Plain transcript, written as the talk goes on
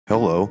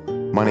Hello,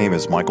 my name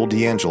is Michael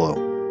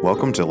D'Angelo.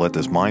 Welcome to Let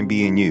This Mind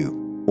Be in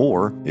You,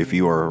 or if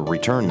you are a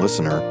return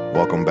listener,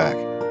 welcome back.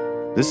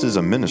 This is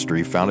a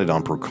ministry founded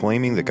on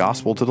proclaiming the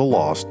gospel to the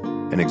lost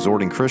and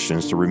exhorting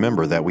Christians to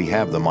remember that we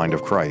have the mind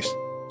of Christ.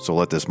 So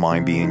let this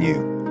mind be in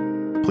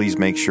you. Please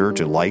make sure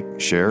to like,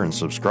 share, and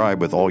subscribe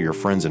with all your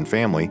friends and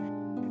family.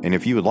 And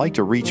if you would like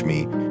to reach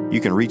me, you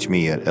can reach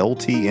me at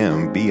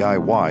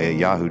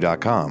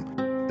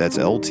ltmbiy@yahoo.com. That's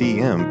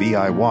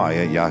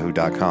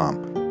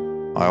ltmbiy@yahoo.com.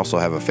 I also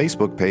have a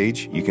Facebook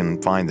page. You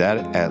can find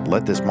that at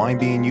Let This Mind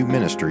Be in You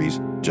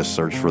Ministries. Just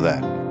search for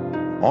that.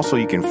 Also,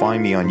 you can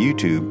find me on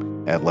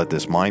YouTube at Let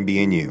This Mind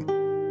Be in You.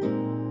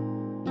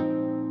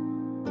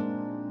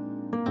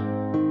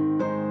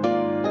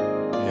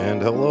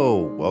 And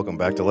hello, welcome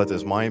back to Let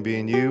This Mind Be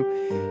in You.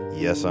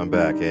 Yes, I'm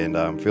back, and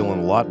I'm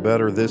feeling a lot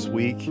better this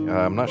week.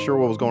 I'm not sure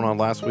what was going on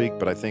last week,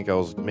 but I think I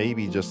was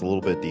maybe just a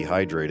little bit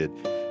dehydrated,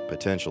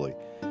 potentially.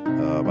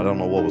 I don't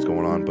know what was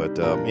going on, but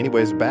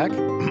anyways, back.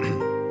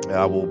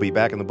 We'll be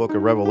back in the book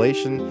of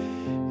Revelation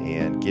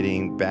and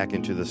getting back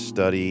into the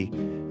study.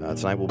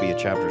 Tonight we'll be in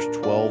chapters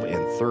 12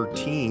 and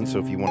 13, so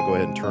if you want to go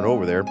ahead and turn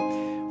over there.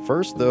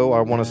 First, though, I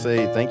want to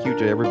say thank you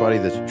to everybody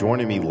that's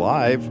joining me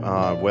live,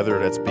 whether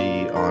that's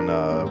be on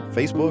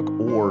Facebook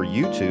or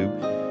YouTube.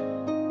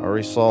 I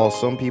already saw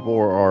some people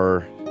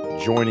are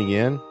joining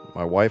in.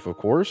 My wife, of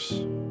course.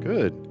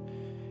 Good.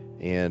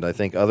 And I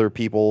think other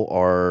people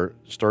are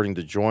starting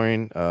to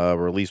join,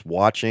 or at least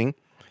watching.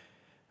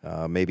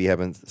 Maybe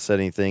haven't said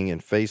anything in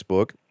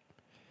Facebook.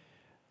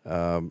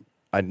 I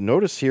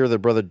noticed here that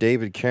Brother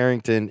David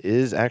Carrington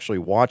is actually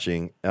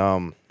watching.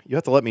 You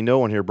have to let me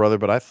know on here, brother,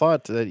 but I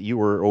thought that you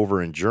were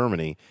over in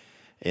Germany.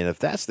 And if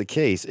that's the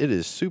case, it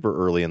is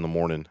super early in the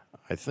morning,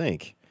 I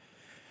think.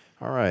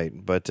 All right,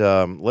 but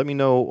let me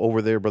know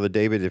over there, Brother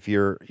David, if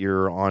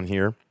you're on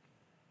here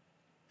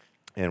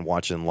and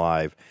watching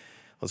live.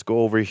 Let's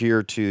go over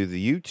here to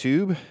the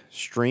YouTube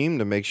stream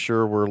to make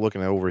sure we're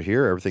looking over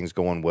here. Everything's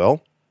going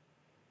well.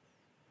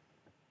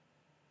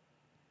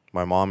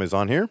 My mom is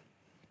on here.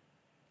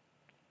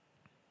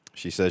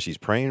 She says she's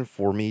praying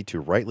for me to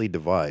rightly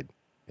divide.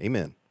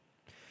 Amen.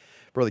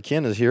 Brother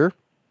Ken is here.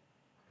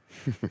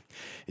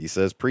 He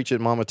says, preach it,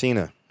 Mama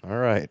Tina. All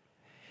right.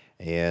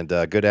 And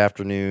good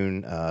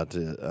afternoon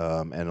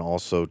and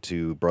also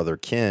to Brother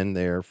Ken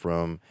there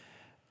from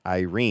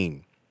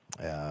Irene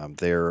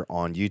there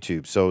on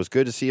YouTube. So it's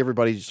good to see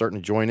everybody starting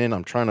to join in.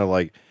 I'm trying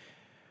to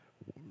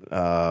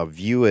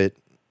view it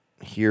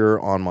here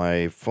on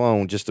my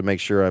phone just to make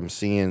sure I'm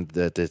seeing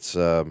that it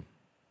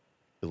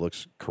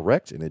looks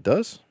correct, and it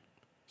does.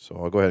 So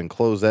I'll go ahead and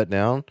close that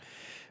down.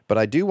 But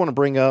I do want to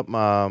bring up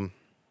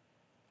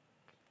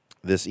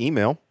this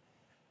email.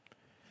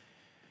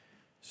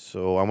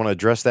 So I want to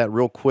address that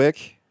real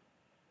quick.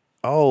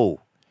 Oh,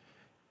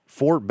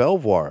 Fort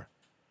Belvoir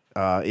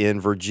in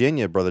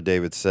Virginia, Brother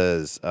David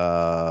says,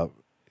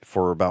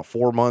 for about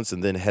 4 months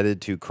and then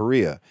headed to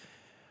Korea.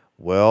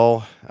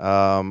 Well,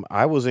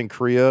 I was in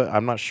Korea.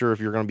 I'm not sure if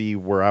you're going to be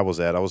where I was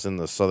at. I was in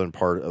the southern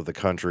part of the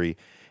country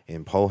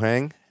in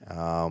Pohang,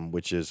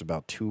 which is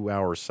about 2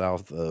 hours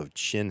south of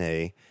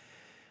Chinhae.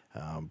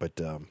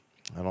 But I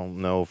don't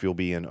know if you'll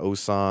be in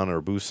Osan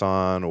or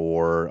Busan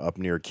or up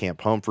near Camp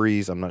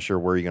Humphreys. I'm not sure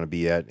where you're going to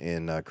be at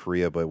in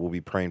Korea, but we'll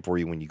be praying for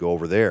you when you go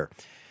over there.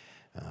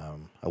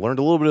 I learned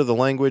a little bit of the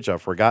language.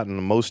 I've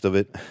forgotten most of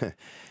it.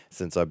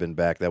 Since I've been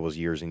back. That was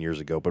years and years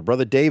ago. But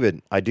Brother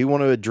David, I do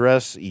want to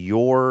address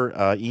your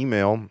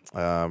email.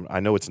 I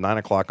know it's 9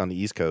 o'clock on the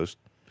East Coast.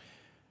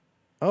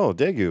 Oh,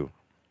 Daegu.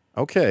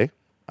 Okay.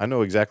 I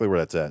know exactly where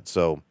that's at.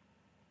 So,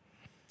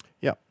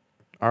 yeah.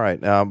 All right.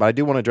 But I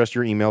do want to address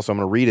your email, so I'm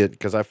going to read it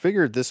because I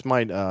figured this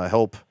might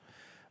help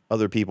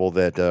other people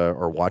that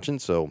are watching.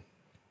 So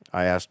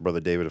I asked Brother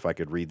David if I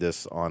could read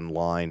this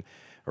online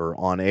or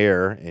on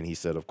air, and he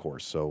said, of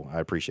course. So I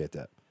appreciate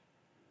that.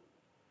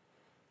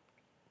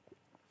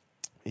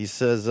 He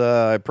says,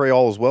 I pray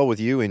all is well with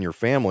you and your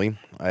family.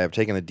 I have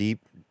taken a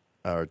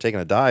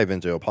dive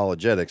into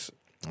apologetics.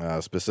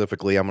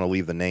 Specifically, I'm going to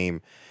leave the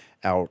name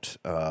out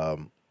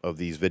of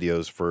these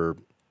videos for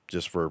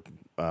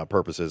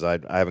purposes. I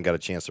haven't got a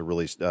chance to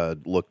really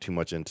look too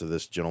much into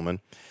this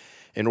gentleman.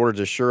 In order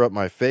to shore up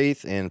my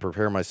faith and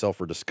prepare myself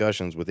for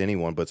discussions with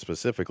anyone, but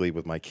specifically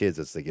with my kids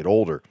as they get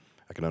older.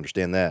 I can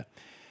understand that.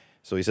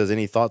 So he says,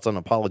 any thoughts on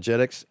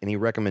apologetics? Any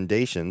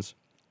recommendations?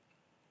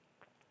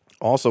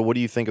 Also, what do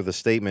you think of the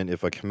statement,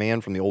 if a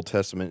command from the Old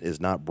Testament is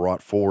not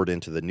brought forward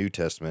into the New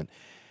Testament,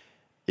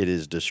 it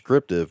is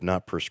descriptive,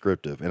 not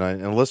prescriptive?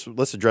 And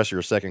let's address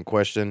your second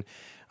question.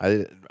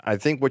 I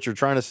think what you're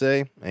trying to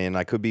say, and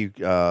I could be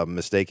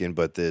mistaken,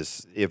 but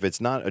if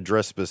it's not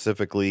addressed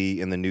specifically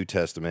in the New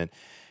Testament,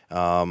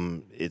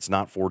 it's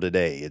not for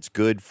today. It's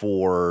good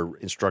for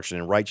instruction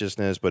in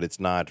righteousness, but it's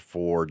not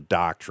for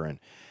doctrine.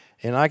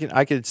 And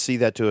I could see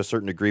that to a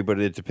certain degree, but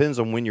it depends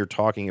on when you're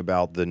talking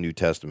about the New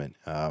Testament.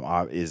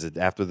 Is it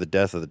after the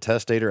death of the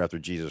testator, after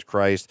Jesus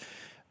Christ?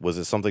 Was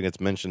it something that's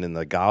mentioned in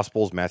the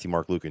Gospels, Matthew,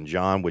 Mark, Luke, and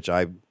John, which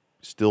I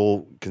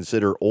still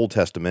consider Old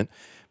Testament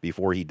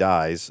before he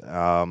dies,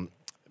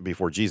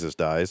 before Jesus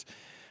dies?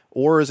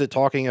 Or is it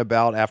talking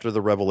about after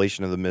the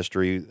revelation of the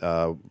mystery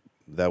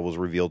that was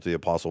revealed to the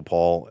Apostle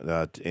Paul,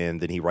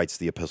 and then he writes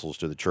the epistles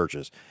to the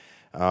churches?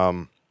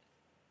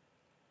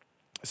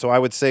 So I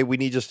would say we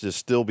need just to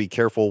still be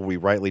careful we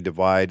rightly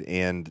divide,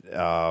 and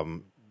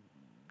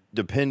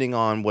depending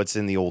on what's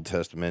in the Old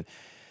Testament,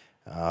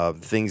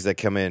 things that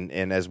come in.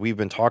 And as we've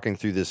been talking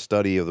through this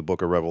study of the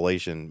book of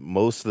Revelation,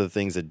 most of the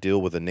things that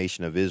deal with the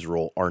nation of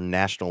Israel are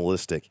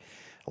nationalistic.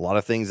 A lot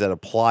of things that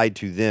applied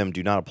to them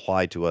do not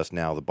apply to us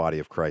now, the body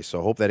of Christ.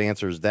 So I hope that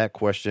answers that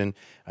question.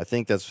 I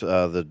think that's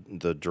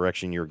the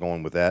direction you're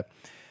going with that.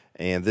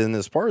 And then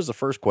as far as the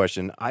first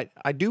question,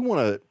 I do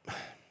want to...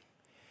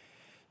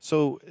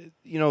 So,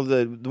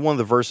 the one of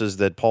the verses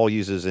that Paul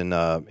uses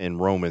in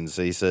Romans,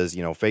 he says,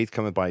 faith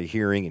cometh by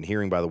hearing, and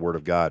hearing by the word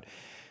of God.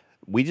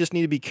 We just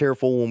need to be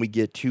careful when we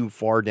get too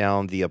far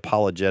down the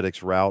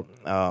apologetics route,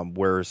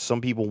 where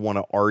some people want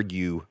to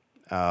argue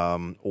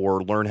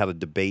or learn how to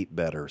debate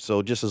better.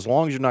 So just as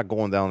long as you're not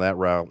going down that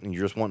route and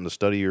you're just wanting to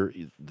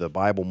study the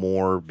Bible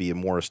more, be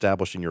more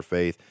established in your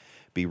faith,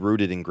 be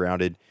rooted and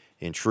grounded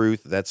in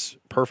truth, that's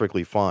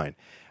perfectly fine.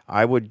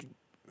 I would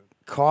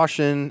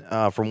caution,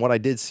 from what I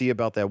did see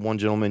about that one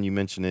gentleman you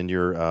mentioned in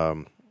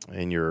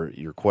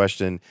your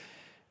question,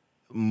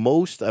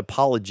 most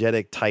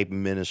apologetic type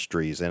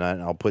ministries, and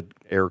I'll put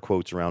air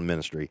quotes around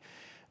ministry,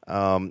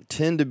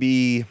 tend to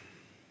be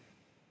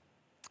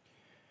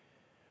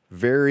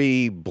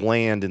very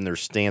bland in their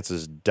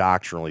stances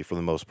doctrinally for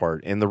the most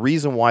part. And the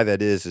reason why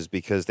that is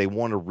because they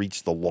want to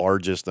reach the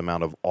largest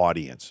amount of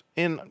audience.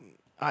 And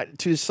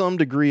to some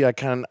degree, I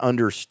kind of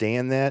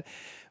understand that.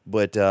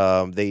 But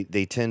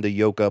they tend to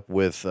yoke up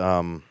with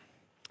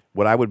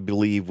what I would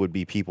believe would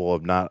be people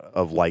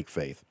of like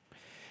faith,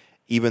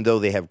 even though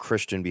they have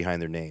Christian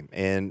behind their name.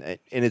 And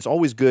it's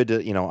always good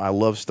to, I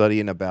love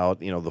studying about,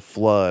 the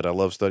flood. I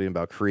love studying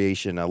about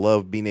creation. I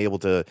love being able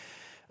to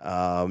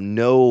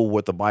know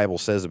what the Bible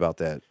says about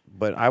that.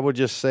 But I would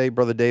just say,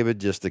 Brother David,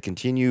 just to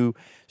continue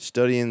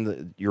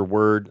studying your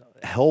word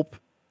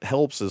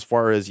helps as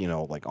far as,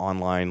 like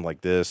online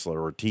like this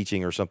or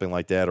teaching or something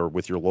like that, or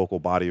with your local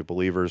body of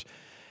believers,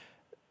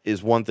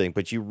 is one thing,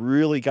 but you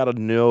really got to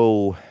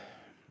know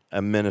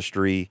a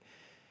ministry.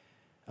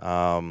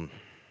 You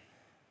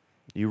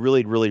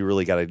really, really,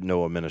 really got to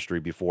know a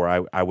ministry before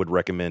I would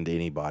recommend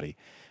anybody.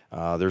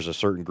 There's a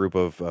certain group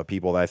of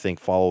people that I think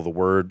follow the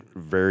word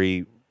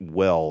very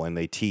well, and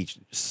they teach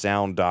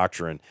sound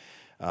doctrine.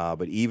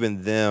 But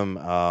even them,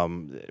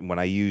 when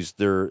I use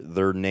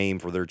their name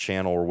for their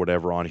channel or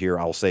whatever on here,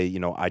 I'll say,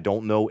 I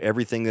don't know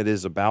everything that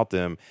is about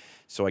them,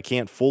 so I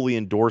can't fully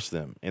endorse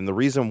them. And the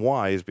reason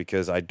why is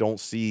because I don't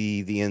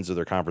see the ends of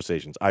their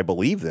conversations. I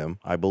believe them.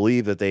 I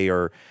believe that they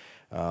are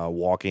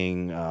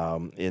walking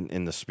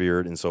in the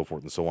Spirit and so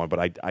forth and so on, but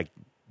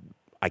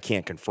I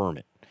can't confirm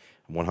it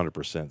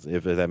 100%,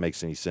 if that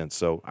makes any sense.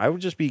 So I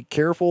would just be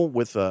careful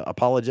with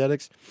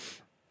apologetics.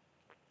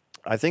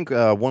 I think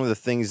one of the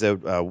things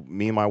that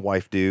me and my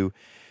wife do,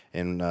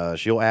 and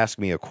she'll ask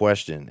me a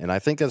question, and I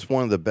think that's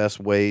one of the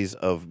best ways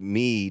of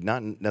me,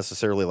 not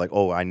necessarily like,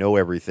 oh, I know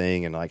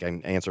everything and I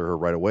can answer her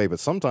right away, but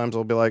sometimes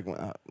I'll be like,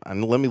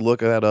 let me look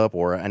that up,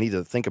 or I need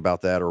to think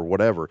about that, or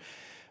whatever.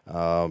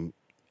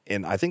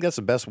 And I think that's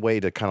the best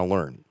way to kind of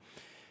learn.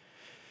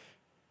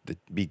 To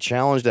be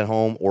challenged at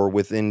home or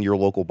within your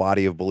local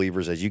body of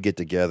believers as you get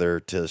together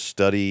to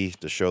study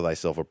to show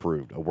thyself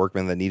approved, a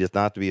workman that needeth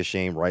not to be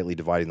ashamed, rightly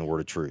dividing the word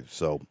of truth.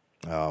 So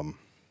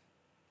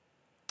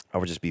I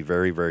would just be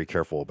very, very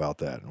careful about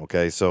that.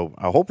 Okay, so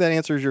I hope that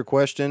answers your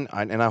question,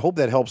 and I hope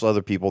that helps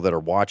other people that are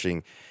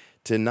watching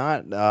to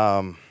not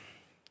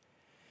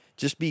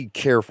just be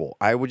careful.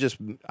 I would just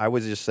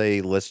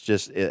say, let's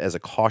just, as a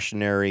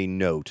cautionary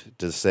note,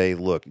 to say,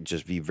 look,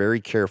 just be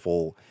very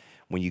careful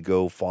when you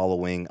go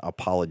following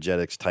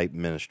apologetics type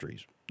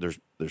ministries. There's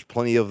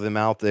plenty of them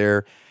out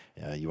there.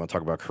 You want to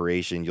talk about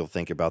creation, you'll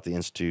think about the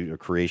Institute of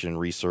Creation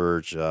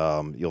Research.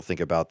 You'll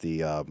think about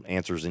the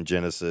Answers in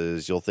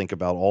Genesis. You'll think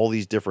about all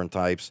these different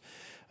types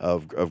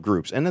of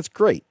groups, and that's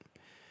great.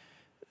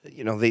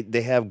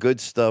 They have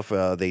good stuff.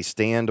 They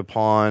stand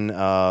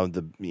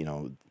upon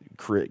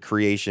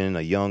creation,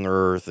 a young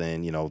earth,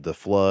 and the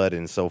flood,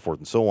 and so forth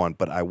and so on.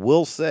 But I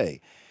will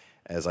say,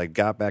 as I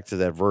got back to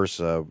that verse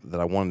that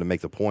I wanted to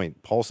make the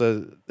point, Paul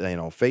says,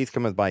 faith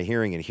cometh by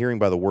hearing, and hearing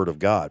by the word of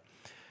God.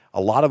 A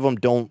lot of them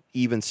don't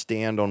even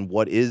stand on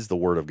what is the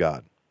word of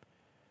God.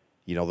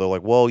 They're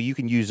like, well, you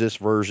can use this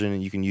version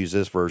and you can use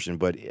this version,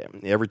 but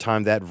every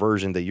time that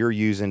version that you're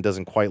using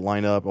doesn't quite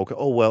line up, okay,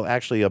 oh, well,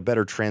 actually a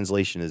better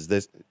translation is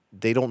this.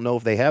 They don't know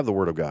if they have the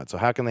word of God. So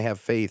how can they have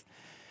faith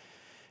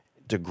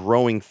to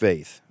growing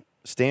faith?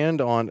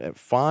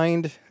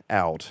 Find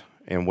out,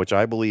 and which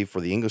I believe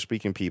for the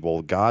English-speaking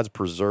people, God's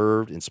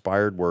preserved,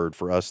 inspired word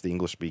for us, the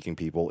English-speaking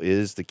people,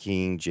 is the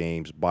King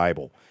James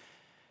Bible.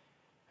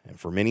 And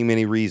for many,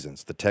 many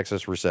reasons, the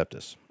Textus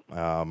Receptus.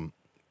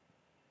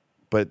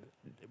 But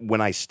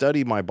when I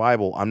study my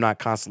Bible, I'm not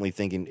constantly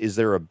thinking, is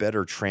there a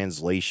better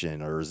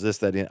translation, or is this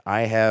that?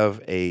 I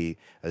have a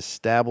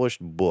established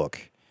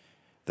book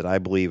that I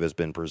believe has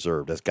been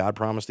preserved, as God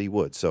promised He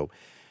would. So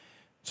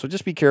So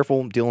just be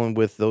careful dealing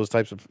with those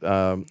types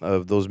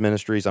of those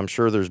ministries. I'm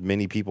sure there's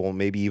many people,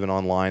 maybe even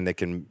online, that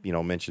can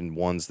mention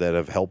ones that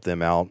have helped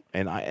them out,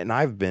 and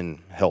I've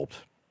been helped.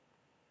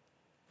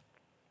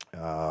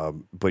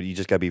 But you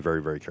just got to be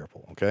very, very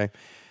careful. Okay.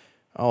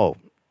 Oh,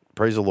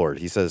 praise the Lord.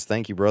 He says,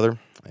 "Thank you, brother,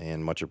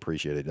 and much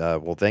appreciated."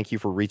 Well, thank you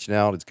for reaching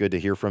out. It's good to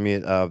hear from you.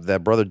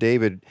 That brother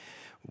David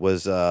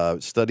was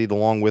studied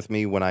along with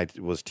me when I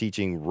was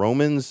teaching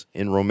Romans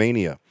in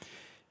Romania,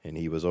 and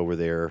he was over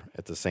there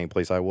at the same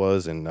place I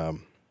was,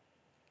 and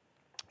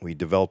we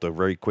developed a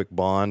very quick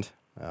bond.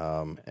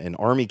 An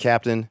Army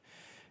captain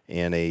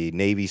and a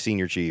Navy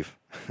senior chief,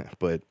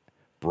 but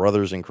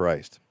brothers in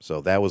Christ. So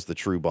that was the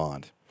true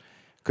bond.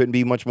 Couldn't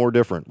be much more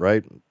different,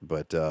 right?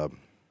 But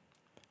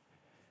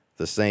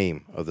the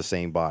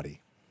same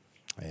body.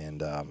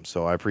 And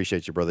so I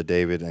appreciate you, Brother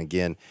David. And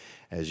again,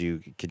 as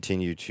you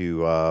continue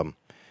to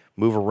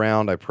move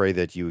around, I pray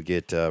that you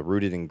get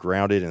rooted and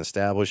grounded and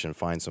established and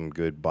find some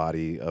good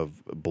body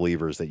of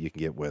believers that you can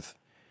get with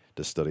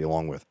to study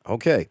along with.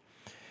 Okay.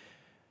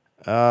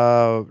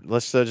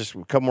 Let's just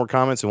a couple more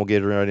comments and we'll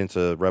get right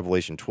into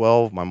Revelation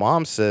 12. My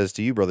mom says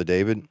to you, Brother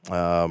David,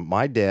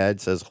 my dad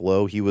says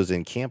hello. He was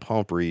in Camp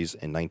Humphreys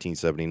in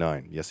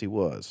 1979. Yes, he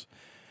was.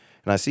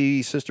 And I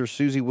see Sister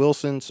Susie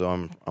Wilson, so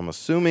I'm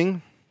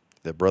assuming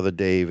that Brother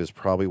Dave is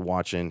probably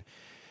watching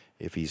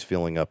if he's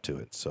feeling up to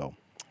it. So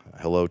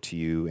hello to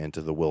you and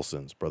to the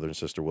Wilsons, Brother and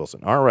Sister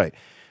Wilson. All right.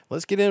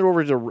 Let's get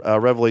over to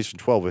Revelation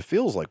 12. It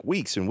feels like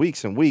weeks and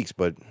weeks and weeks,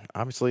 but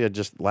obviously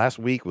last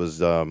week was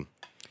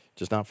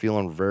just not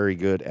feeling very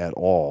good at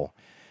all.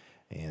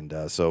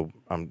 And so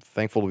I'm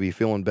thankful to be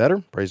feeling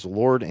better. Praise the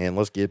Lord. And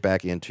let's get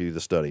back into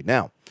the study.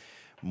 Now,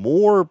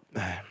 more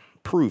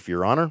proof,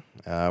 Your Honor,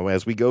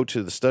 as we go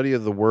to the study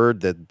of the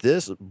Word, that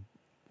this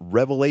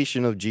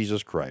revelation of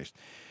Jesus Christ,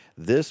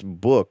 this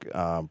book,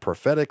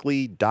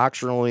 prophetically,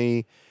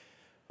 doctrinally,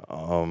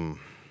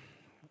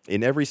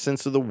 in every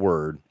sense of the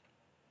word,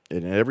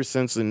 in every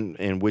sense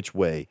in which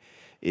way,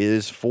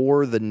 is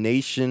for the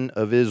nation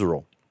of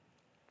Israel.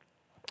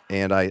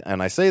 And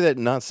I say that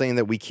not saying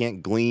that we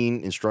can't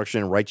glean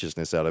instruction and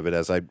righteousness out of it,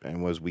 as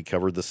we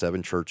covered the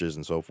 7 churches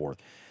and so forth,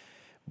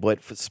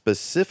 but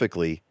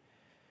specifically,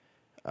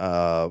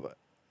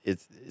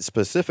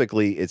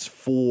 it's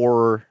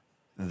for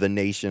the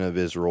nation of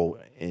Israel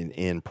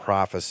in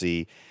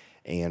prophecy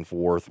and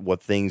for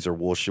what things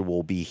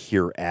will be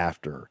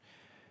hereafter.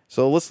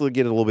 So let's get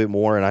it a little bit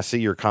more. And I see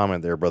your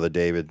comment there, Brother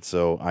David.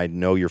 So I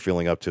know you're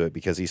feeling up to it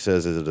because he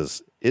says,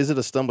 "Is it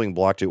a stumbling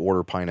block to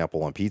order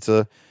pineapple on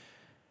pizza?"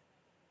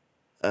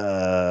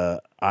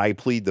 I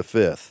plead the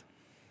fifth.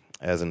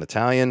 As an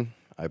Italian,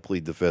 I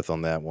plead the fifth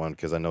on that one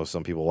because I know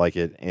some people like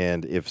it.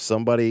 And if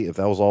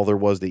that was all there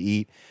was to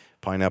eat,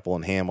 pineapple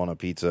and ham on a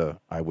pizza,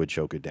 I would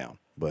choke it down.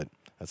 But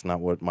that's not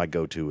what my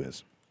go-to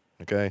is.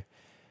 Okay?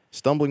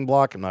 Stumbling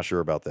block, I'm not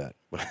sure about that.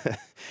 But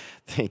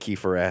thank you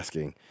for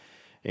asking.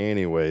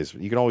 Anyways,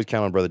 you can always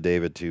count on Brother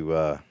David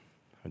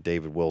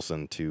David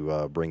Wilson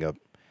to bring up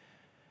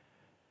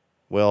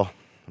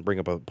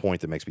a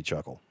point that makes me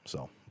chuckle.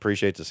 So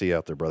appreciate to see you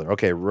out there, brother.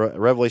 Okay,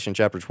 Revelation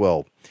chapter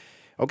 12.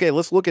 Okay,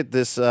 let's look at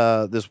this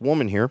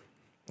woman here.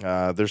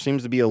 There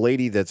seems to be a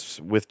lady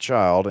that's with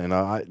child, and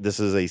this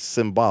is a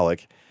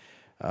symbolic,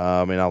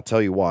 and I'll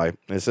tell you why.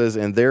 It says,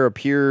 "And there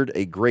appeared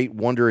a great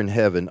wonder in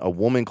heaven, a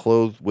woman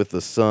clothed with the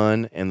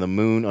sun and the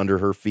moon under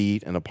her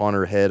feet, and upon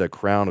her head a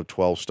crown of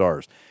 12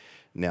 stars."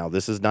 Now,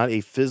 this is not a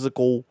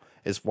physical,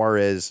 as far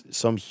as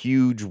some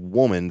huge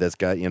woman that's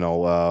got,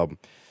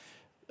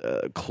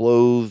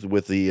 clothed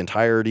with the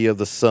entirety of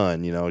the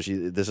sun.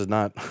 This is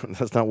not,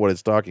 that's not what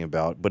it's talking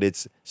about, but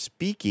it's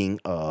speaking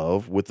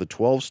of, with the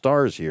 12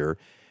 stars here,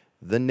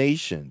 the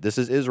nation. This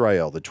is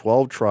Israel, the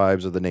 12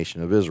 tribes of the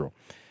nation of Israel.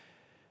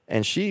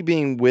 "And she,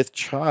 being with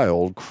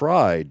child,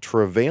 cried,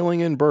 travailing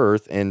in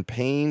birth and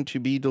pain to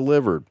be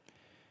delivered.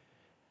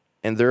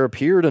 And there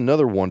appeared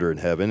another wonder in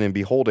heaven, and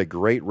behold, a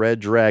great red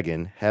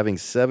dragon, having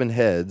 7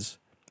 heads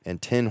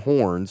and 10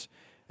 horns,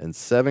 and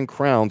 7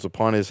 crowns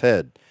upon his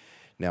head."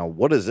 Now,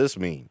 what does this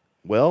mean?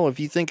 Well, if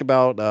you think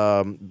about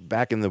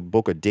back in the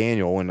book of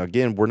Daniel, and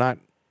again, we're not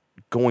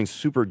going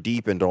super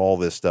deep into all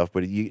this stuff,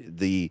 but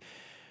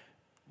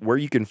where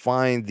you can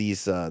find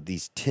these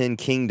 10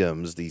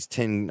 kingdoms, these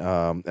 10,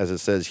 as it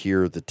says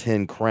here, the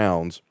 10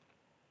 crowns,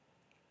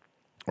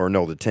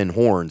 the 10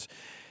 horns.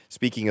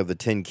 Speaking of the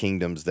 10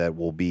 kingdoms that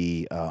will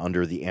be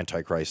under the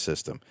Antichrist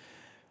system.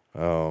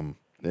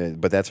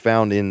 But that's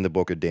found in the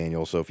book of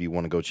Daniel, so if you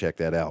want to go check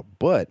that out.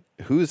 But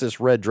who's this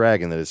red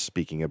dragon that is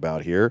speaking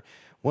about here?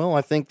 Well,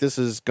 I think this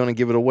is going to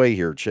give it away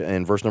here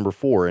in verse number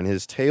 4. "And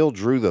his tail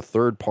drew the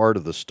third part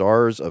of the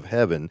stars of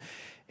heaven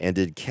and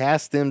did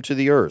cast them to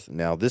the earth."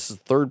 Now, this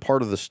third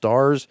part of the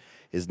stars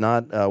is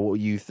not what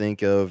you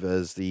think of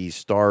as the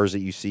stars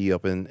that you see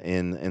up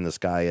in the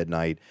sky at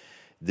night.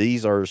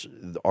 These are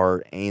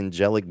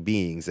angelic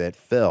beings that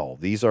fell.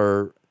 These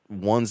are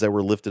ones that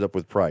were lifted up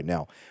with pride.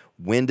 Now,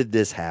 when did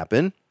this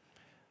happen?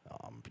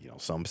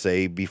 Some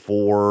say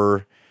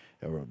before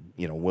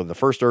When the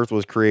first earth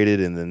was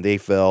created, and then they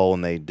fell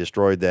and they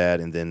destroyed that,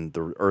 and then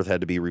the earth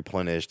had to be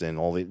replenished,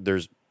 and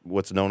there's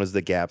what's known as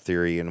the gap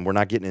theory, and we're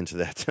not getting into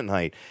that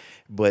tonight.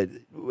 But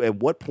at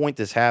what point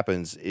this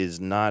happens is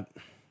not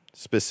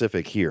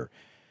specific here.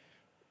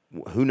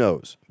 Who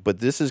knows? But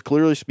this is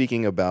clearly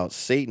speaking about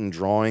Satan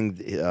drawing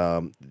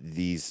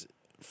these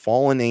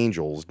fallen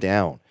angels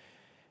down.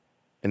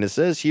 And it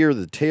says here,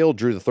 the tail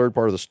drew the third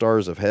part of the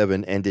stars of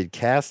heaven and did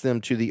cast them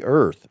to the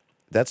earth.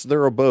 That's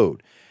their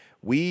abode.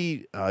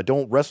 We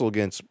don't wrestle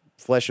against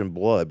flesh and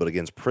blood, but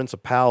against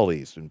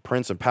principalities and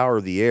prince and power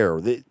of the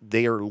air.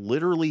 They are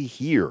literally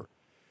here.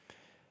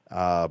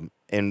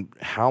 And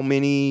how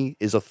many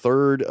is a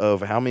third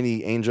of how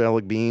many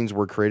angelic beings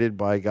were created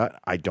by God?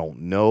 I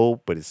don't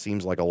know, but it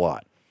seems like a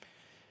lot.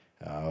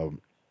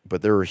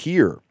 But they're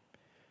here.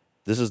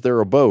 This is their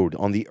abode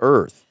on the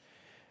earth.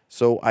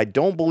 So I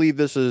don't believe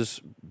this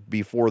is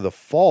before the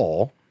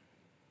fall.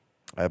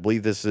 I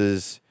believe this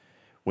is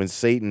when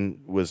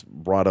Satan was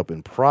brought up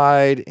in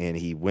pride, and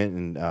he went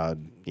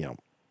and,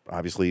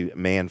 obviously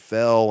man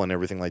fell and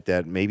everything like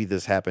that. Maybe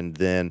this happened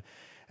then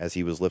as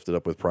he was lifted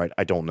up with pride.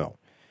 I don't know.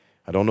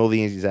 I don't know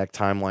the exact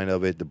timeline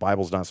of it. The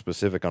Bible's not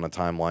specific on a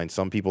timeline.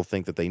 Some people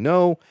think that they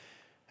know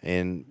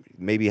and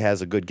maybe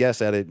has a good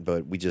guess at it,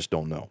 but we just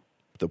don't know.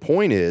 The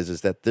point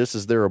is that this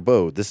is their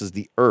abode. This is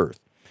the earth.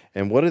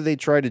 And what did they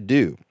try to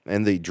do?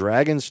 And the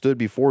dragon stood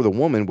before the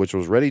woman, which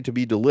was ready to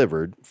be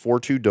delivered,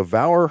 for to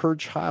devour her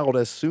child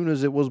as soon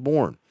as it was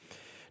born.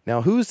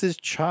 Now, who's this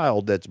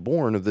child that's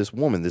born of this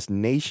woman, this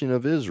nation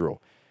of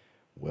Israel?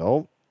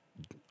 Well,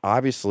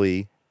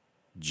 obviously,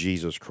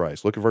 Jesus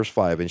Christ. Look at verse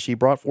 5. And she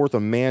brought forth a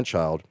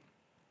man-child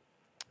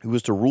who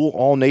was to rule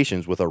all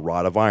nations with a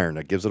rod of iron.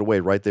 That gives it away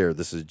right there.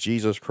 This is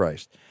Jesus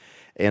Christ.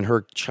 And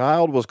her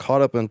child was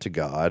caught up unto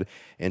God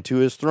and to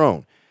his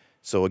throne.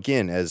 So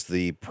again, as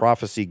the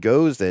prophecy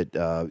goes, that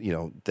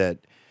that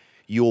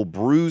you'll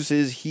bruise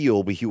his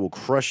heel, but he will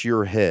crush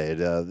your head.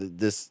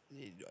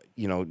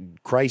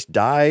 Christ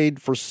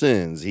died for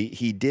sins.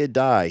 He did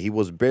die. He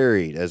was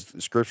buried, as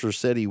Scripture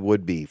said he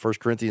would be. 1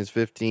 Corinthians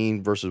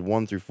 15, verses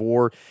 1 through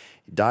 4.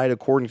 He died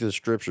according to the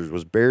Scriptures,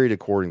 was buried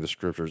according to the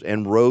Scriptures,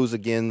 and rose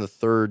again the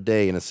third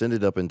day and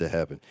ascended up into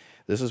heaven.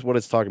 This is what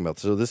it's talking about.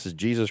 So this is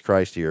Jesus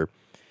Christ here,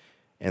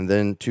 and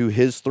then to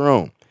his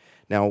throne.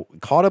 Now,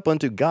 caught up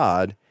unto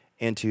God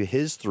and to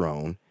his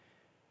throne,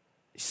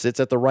 sits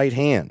at the right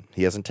hand.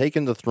 He hasn't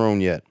taken the throne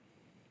yet.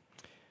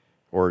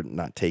 Or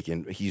not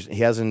taken. He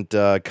hasn't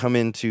come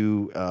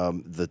into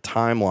the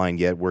timeline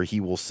yet where he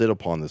will sit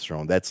upon this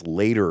throne. That's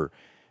later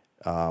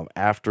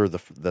after the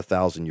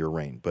 1,000-year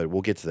reign. But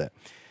we'll get to that.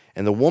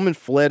 And the woman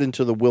fled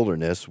into the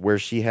wilderness, where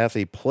she hath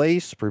a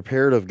place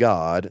prepared of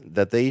God,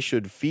 that they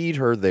should feed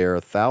her there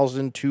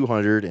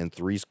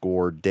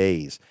 1,260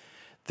 days.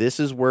 This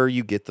is where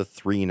you get the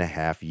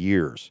 3.5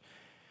 years,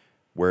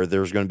 where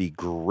there's going to be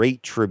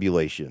great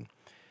tribulation.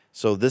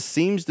 So this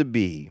seems to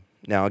be,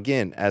 now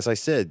again, as I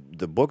said,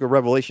 the book of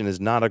Revelation is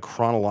not a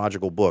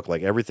chronological book.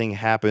 Like everything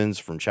happens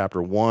from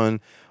chapter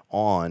 1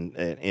 on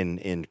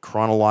in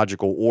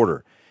chronological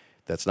order.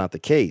 That's not the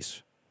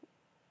case.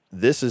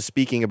 This is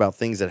speaking about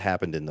things that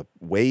happened in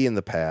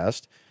the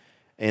past,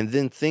 and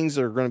then things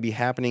that are going to be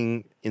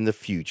happening in the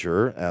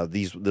future.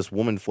 This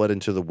woman fled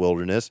into the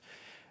wilderness.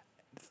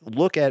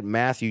 Look at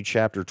Matthew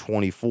chapter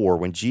 24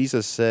 when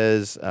Jesus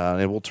says,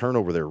 and we'll turn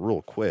over there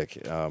real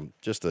quick,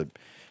 just to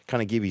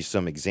kind of give you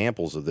some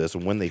examples of this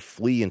and when they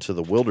flee into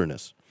the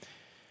wilderness.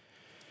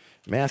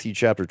 Matthew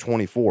chapter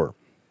 24.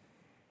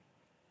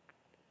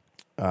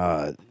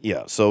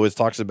 So it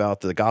talks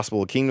about the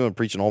gospel of the kingdom and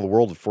preaching all the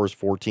world, verse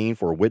 14,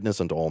 for a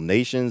witness unto all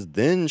nations,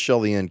 then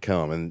shall the end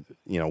come. And,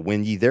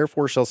 when ye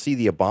therefore shall see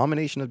the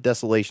abomination of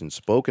desolation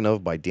spoken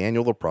of by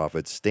Daniel the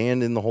prophet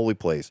stand in the holy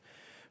place,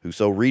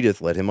 whoso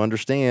readeth, let him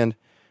understand.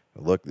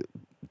 Look,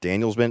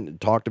 Daniel's been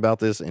talked about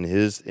this in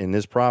his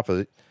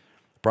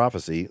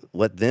prophecy.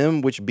 Let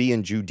them which be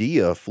in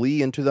Judea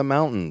flee into the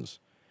mountains.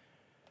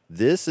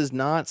 This is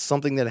not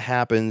something that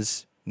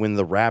happens when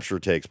the rapture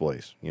takes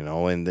place,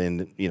 and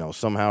then,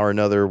 somehow or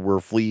another we're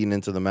fleeing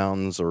into the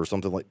mountains or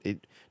something like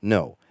it.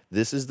 No,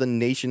 this is the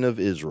nation of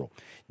Israel.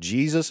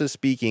 Jesus is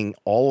speaking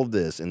all of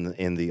this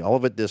in the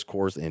Olivet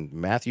Discourse in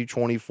Matthew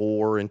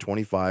 24 and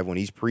 25 when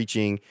he's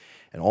preaching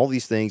and all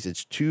these things.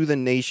 It's to the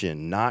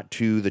nation, not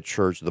to the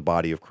church, the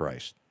body of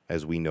Christ,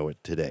 as we know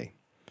it today.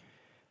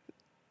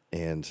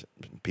 And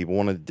people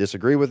want to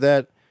disagree with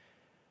that.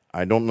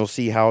 I don't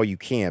see how you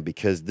can,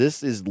 because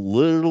this is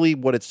literally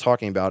what it's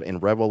talking about in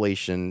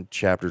Revelation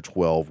chapter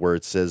 12, where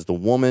it says the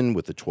woman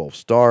with the 12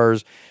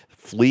 stars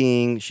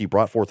fleeing, she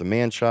brought forth a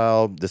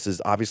man-child. This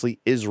is obviously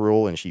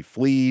Israel, and she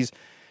flees.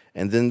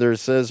 And then there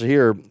says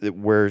here,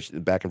 where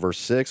back in verse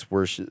 6,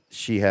 where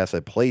she has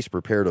a place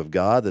prepared of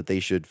God, that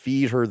they should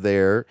feed her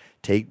there,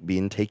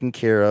 being taken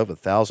care of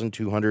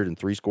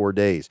 1,260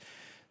 days.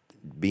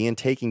 Being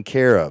taken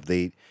care of.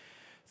 They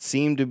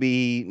seem to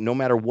be, no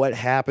matter what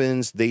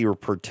happens, they are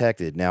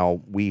protected.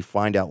 Now, we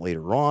find out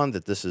later on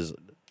that this is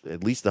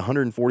at least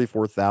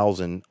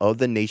 144,000 of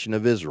the nation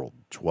of Israel,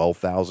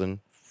 12,000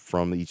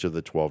 from each of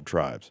the 12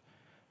 tribes.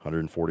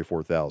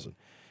 144,000.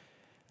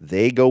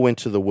 They go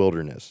into the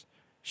wilderness.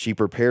 She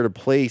prepared a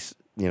place,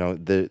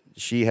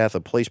 she hath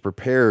a place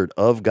prepared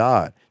of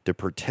God to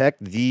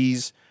protect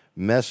these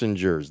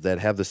messengers that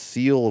have the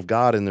seal of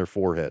God in their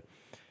forehead.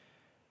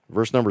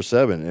 Verse number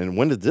 7, and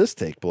when did this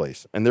take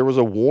place? And there was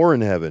a war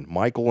in heaven.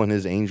 Michael and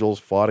his angels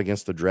fought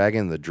against the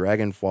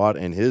dragon fought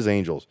and his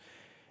angels,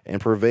 and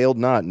prevailed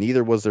not,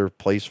 neither was their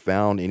place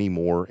found any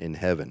more in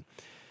heaven.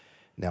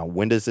 Now,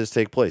 when does this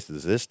take place?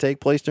 Does this take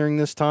place during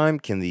this time?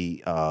 Can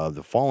the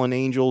fallen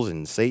angels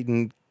and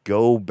Satan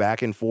go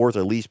back and forth,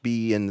 at least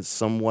be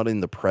somewhat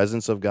in the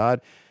presence of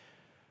God?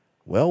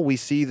 Well, we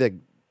see that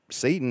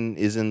Satan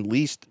is at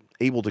least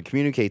able to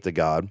communicate to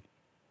God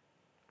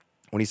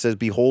when he says,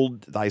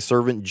 behold thy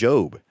servant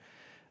Job.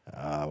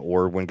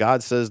 Or when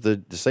God says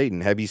to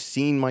Satan, have you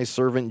seen my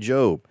servant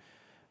Job?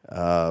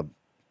 But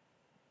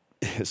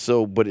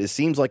it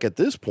seems like at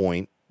this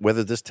point,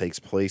 whether this takes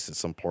place at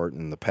some part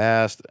in the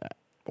past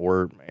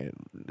or,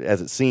 as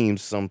it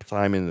seems,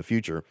 sometime in the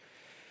future,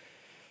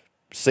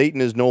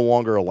 Satan is no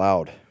longer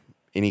allowed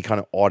any kind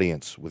of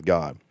audience with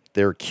God.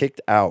 They're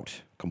kicked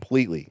out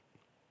completely.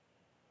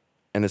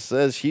 And it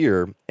says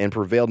here, and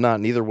prevailed not,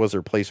 neither was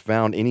their place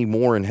found any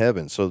more in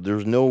heaven. So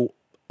there's no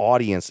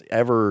audience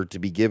ever to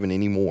be given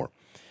anymore.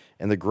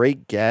 And the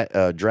great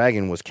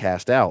dragon was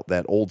cast out,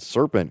 that old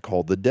serpent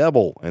called the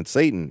devil and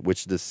Satan,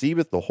 which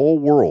deceiveth the whole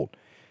world.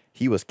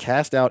 He was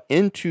cast out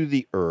into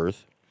the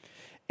earth,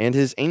 and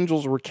his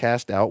angels were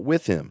cast out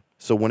with him.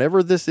 So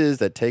whenever this is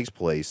that takes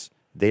place,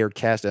 they are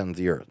cast out into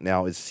the earth.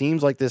 Now, it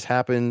seems like this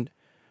happened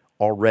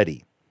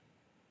already.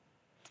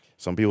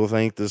 Some people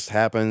think this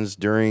happens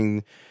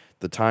during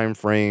the time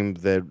frame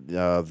that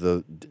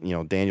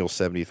Daniel's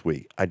 70th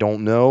week. I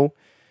don't know.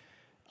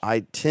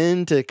 I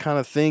tend to kind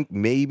of think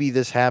maybe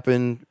this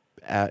happened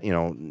at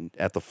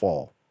the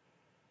fall.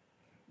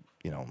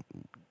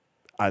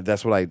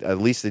 That's what at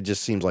least it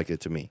just seems like it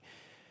to me.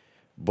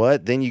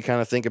 But then you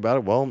kind of think about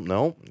it. Well,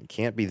 no, it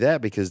can't be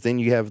that, because then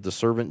you have the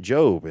servant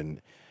Job,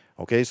 and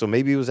okay, so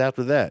maybe it was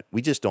after that.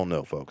 We just don't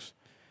know, folks.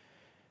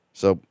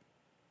 So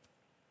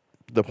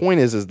the point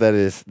is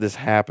that this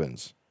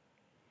happens.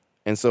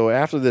 And so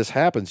after this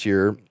happens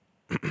here,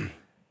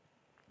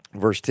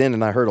 verse 10,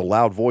 and I heard a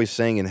loud voice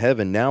saying in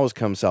heaven, now is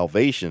come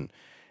salvation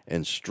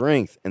and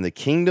strength and the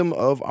kingdom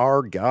of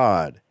our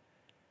God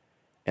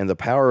and the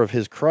power of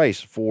his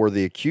Christ. For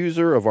the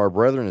accuser of our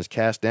brethren is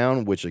cast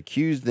down, which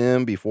accused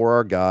them before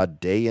our God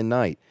day and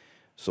night.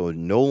 So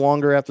no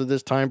longer after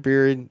this time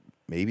period.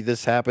 Maybe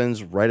this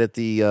happens right at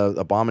the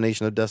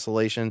abomination of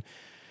desolation,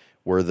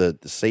 where the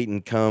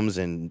Satan comes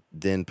and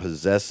then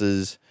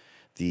possesses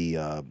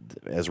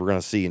as we're going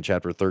to see in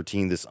chapter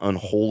 13, this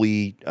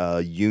unholy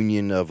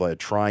union of a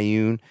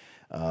triune,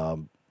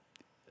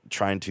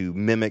 trying to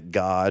mimic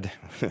God.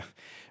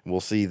 We'll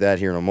see that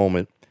here in a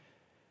moment.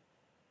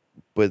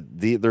 But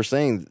they're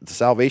saying the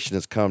salvation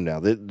has come now.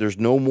 There's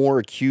no more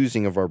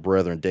accusing of our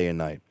brethren day and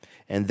night.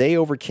 And they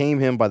overcame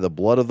him by the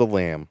blood of the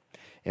Lamb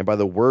and by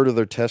the word of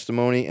their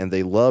testimony, and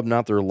they loved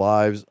not their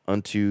lives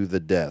unto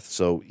the death.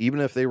 So even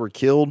if they were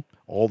killed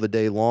all the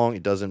day long,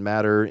 it doesn't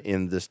matter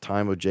in this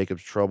time of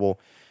Jacob's trouble.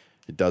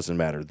 It doesn't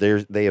matter.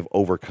 They have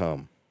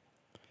overcome.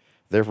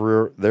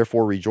 Therefore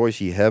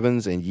rejoice ye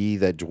heavens, and ye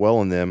that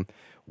dwell in them.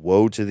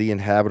 Woe to the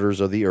inhabitants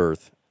of the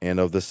earth and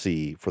of the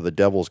sea, for the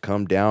devils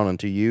come down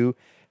unto you,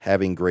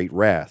 having great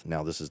wrath.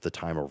 Now this is the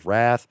time of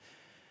wrath.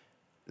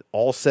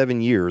 All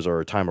 7 years are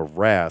a time of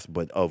wrath,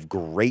 but of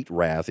great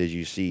wrath, as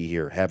you see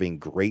here, having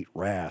great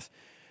wrath.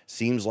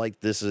 Seems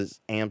like this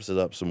amps it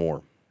up some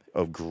more,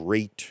 of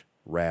great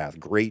wrath,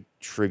 great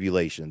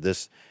tribulation.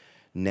 This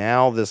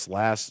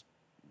last,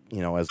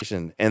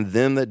 and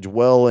them that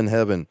dwell in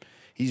heaven,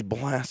 he's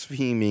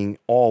blaspheming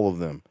all of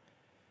them.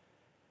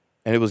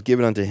 And it was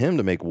given unto him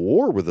to make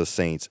war with the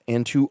saints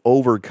and to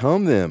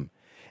overcome them.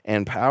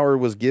 And power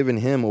was given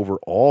him over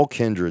all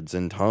kindreds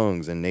and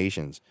tongues and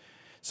nations.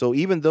 So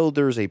even though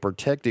there's a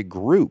protected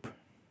group,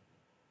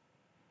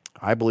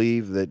 I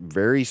believe that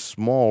very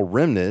small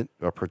remnant,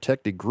 a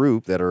protected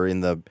group that are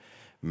in the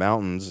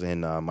mountains,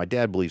 and my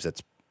dad believes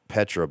that's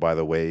Petra, by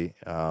the way.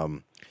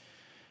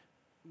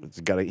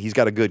 He's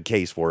got a good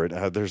case for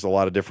it. There's a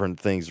lot of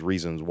different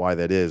reasons why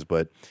that is,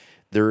 but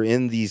they're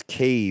in these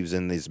caves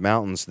and these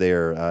mountains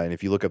there. And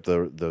if you look up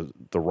the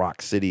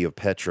rock city of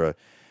Petra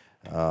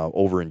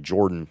over in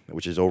Jordan,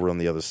 which is over on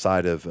the other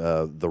side of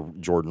the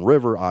Jordan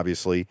River,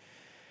 obviously,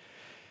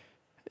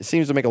 it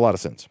seems to make a lot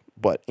of sense.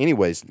 But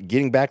anyways,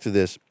 getting back to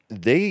this,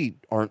 they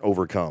aren't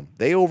overcome.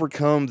 They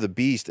overcome the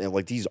beast, and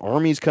like these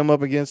armies come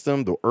up against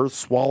them. The earth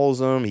swallows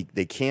them.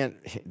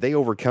 They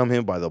overcome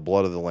him by the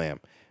blood of the Lamb.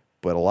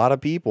 But a lot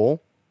of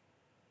people,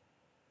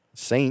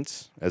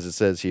 saints, as it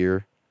says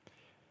here,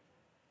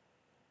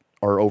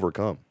 are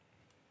overcome.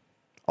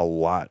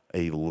 A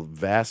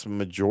vast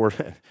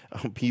majority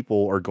of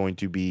people are going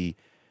to be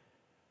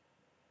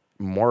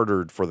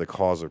martyred for the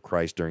cause of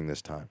Christ during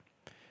this time.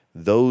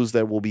 Those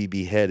that will be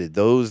beheaded,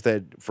 those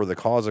that, for the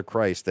cause of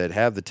Christ, that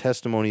have the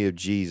testimony of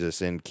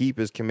Jesus and keep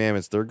his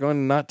commandments, they're going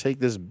to not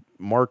take this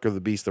mark of the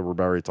beast that we're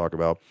about to talk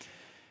about.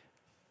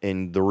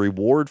 And the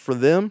reward for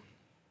them,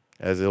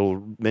 as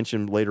it'll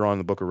mention later on in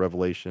the book of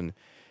Revelation,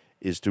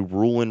 is to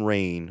rule and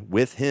reign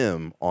with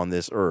him on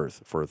this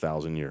earth for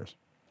 1,000 years.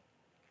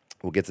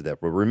 We'll get to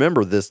that. But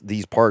remember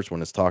these parts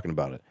when it's talking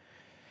about it.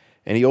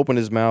 And he opened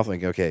his mouth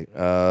and, okay,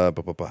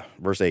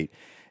 verse 8.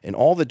 And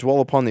all that dwell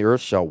upon the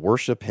earth shall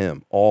worship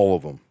him, all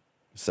of them,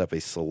 except a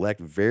select,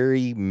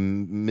 very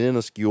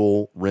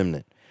minuscule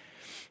remnant,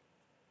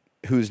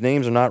 whose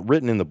names are not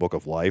written in the book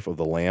of life of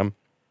the Lamb,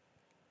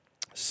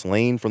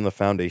 slain from the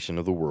foundation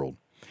of the world.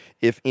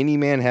 If any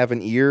man have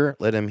an ear,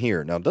 let him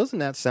hear. Now, doesn't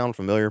that sound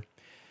familiar?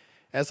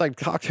 As I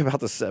talked about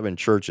the 7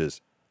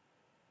 churches,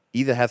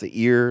 he that hath an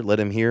ear, let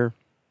him hear.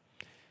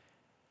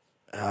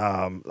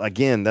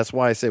 Again, that's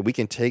why I said we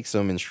can take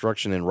some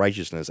instruction in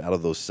righteousness out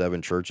of those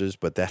 7 churches,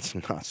 but that's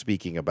not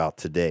speaking about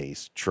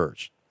today's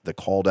church, the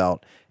called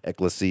out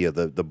ecclesia,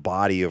 the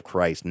body of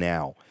Christ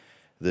now,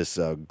 this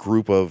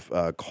group of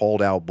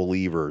called out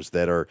believers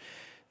that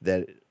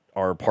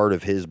are part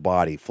of his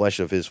body, flesh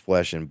of his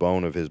flesh and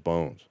bone of his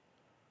bones.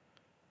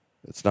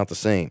 It's not the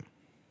same.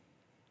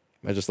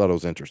 I just thought it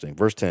was interesting.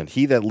 Verse 10,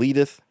 he that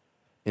leadeth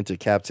into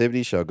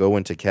captivity shall go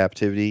into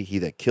captivity. He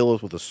that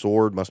killeth with the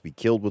sword must be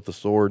killed with the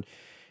sword.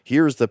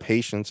 Here is the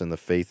patience and the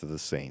faith of the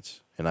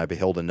saints. And I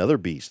beheld another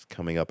beast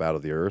coming up out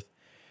of the earth,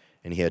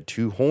 and he had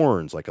 2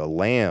 horns like a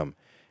lamb,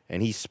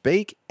 and he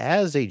spake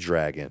as a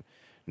dragon.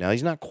 Now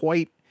he's not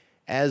quite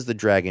as the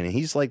dragon, and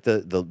he's like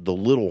the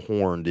little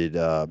horned,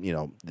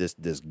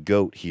 this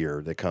goat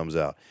here that comes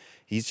out.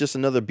 He's just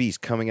another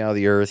beast coming out of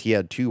the earth. He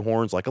had 2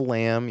 horns like a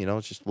lamb.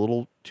 It's just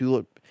little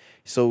 2.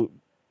 So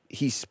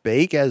he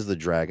spake as the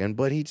dragon,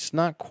 but he's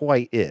not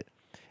quite it.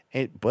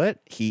 But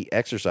he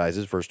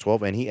exercises, verse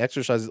 12, and he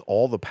exercises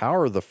all the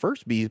power of the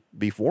first beast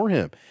before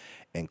him,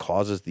 and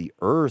causes the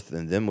earth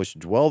and them which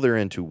dwell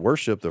therein to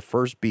worship the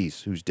first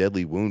beast, whose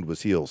deadly wound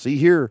was healed. See,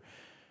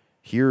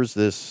 here's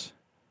this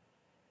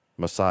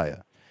Messiah.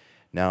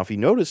 Now, if you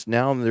notice,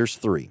 now there's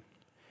 3.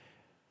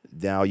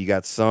 Now you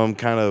got some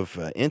kind of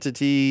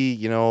entity,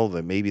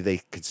 that maybe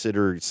they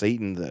consider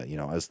Satan,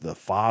 as the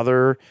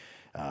father,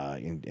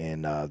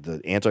 and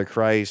the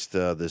Antichrist,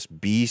 this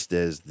beast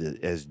as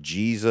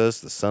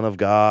Jesus, the Son of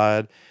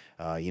God.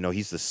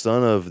 He's the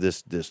son of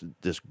this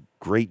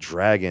great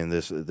dragon,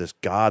 this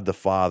God the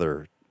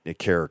Father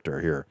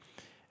character here.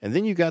 And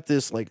then you got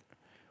this like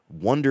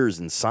wonders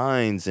and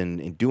signs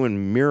and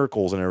doing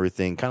miracles and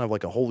everything, kind of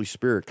like a Holy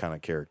Spirit kind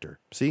of character.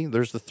 See,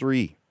 there's the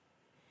 3.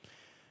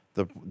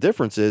 The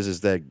difference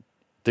is that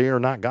they are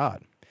not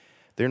God.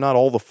 They're not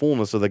all the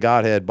fullness of the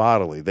Godhead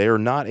bodily. They are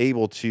not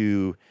able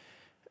to,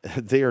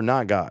 they are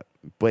not God.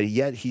 But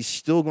yet he's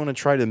still going to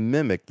try to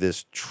mimic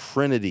this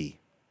Trinity.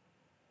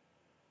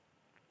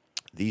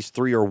 These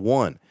 3 are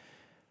one.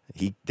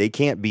 They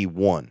can't be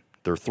one.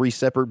 They're 3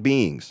 separate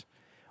beings.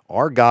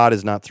 Our God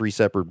is not 3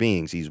 separate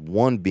beings. He's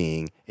one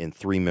being in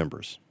 3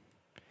 members.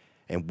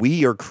 And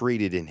we are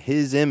created in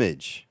his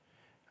image.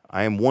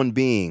 I am one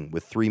being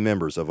with 3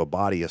 members of a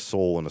body, a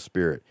soul, and a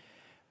spirit.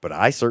 But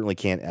I certainly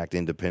can't act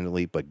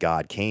independently, but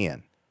God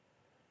can.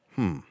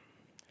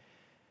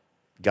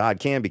 God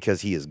can because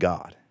he is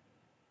God.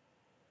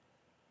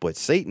 But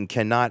Satan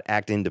cannot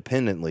act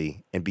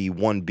independently and be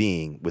one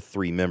being with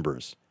 3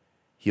 members.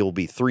 He'll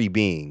be 3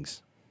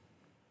 beings.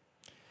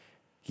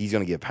 He's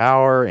going to get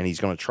power, and he's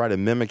going to try to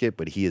mimic it,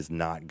 but he is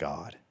not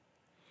God.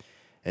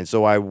 And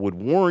so I would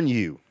warn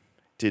you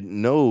to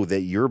know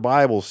that your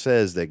Bible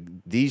says that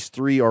these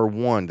 3 are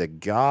one, that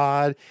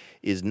God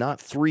is not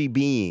 3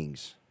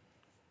 beings.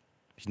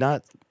 He's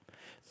not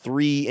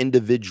 3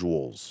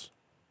 individuals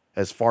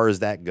as far as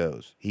that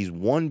goes. He's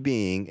one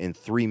being and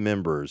 3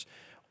 members,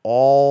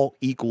 all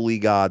equally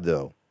God,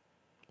 though.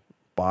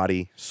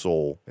 Body,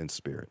 soul, and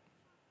spirit.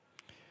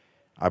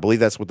 I believe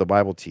that's what the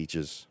Bible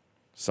teaches.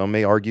 Some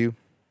may argue.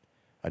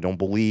 I don't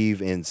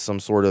believe in some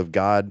sort of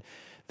God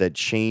that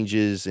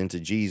changes into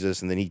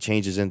Jesus and then he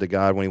changes into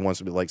God when he wants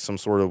to be like some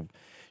sort of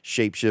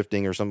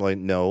shape-shifting or something like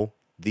that. No,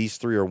 these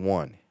 3 are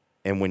one.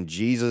 And when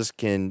Jesus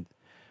can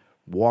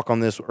walk on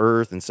this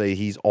earth and say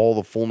he's all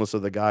the fullness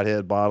of the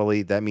Godhead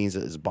bodily, that means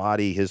that his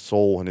body, his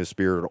soul, and his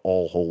spirit are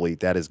all holy.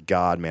 That is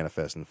God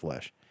manifest in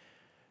flesh.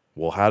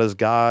 Well, how does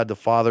God the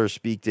Father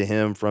speak to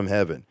him from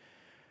heaven?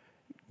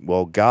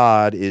 Well,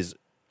 God is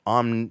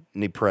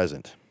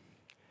omnipresent.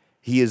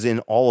 He is in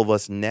all of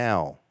us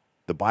now.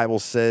 The Bible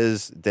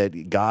says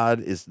that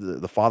God is,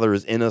 the Father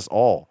is in us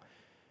all.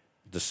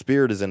 The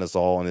Spirit is in us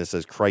all, and it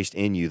says Christ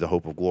in you, the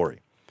hope of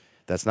glory.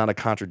 That's not a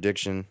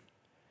contradiction.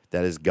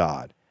 That is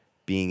God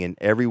being in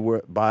every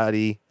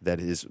body that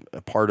is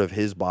a part of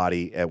his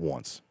body at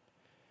once.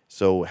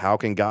 So how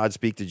can God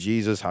speak to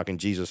Jesus? How can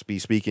Jesus be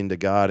speaking to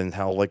God? And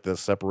how like the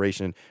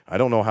separation? I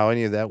don't know how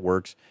any of that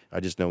works. I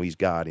just know he's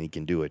God and he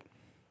can do it.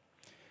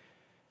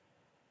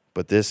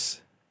 But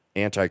this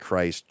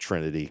Antichrist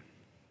Trinity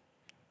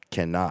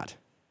cannot.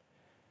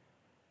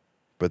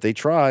 But they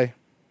try.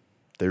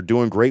 They're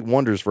doing great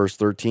wonders, verse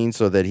 13,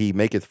 so that he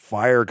maketh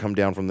fire come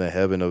down from the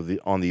heaven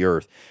on the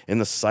earth in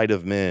the sight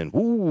of men.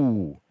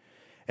 Woo!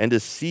 and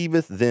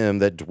deceiveth them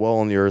that dwell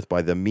on the earth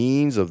by the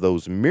means of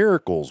those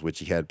miracles which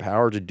he had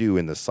power to do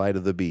in the sight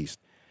of the beast,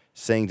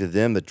 saying to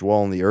them that dwell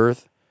on the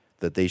earth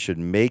that they should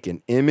make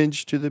an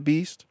image to the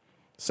beast.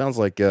 Sounds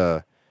like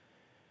back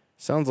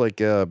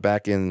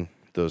in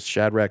those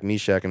Shadrach,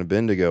 Meshach, and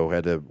Abednego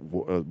had to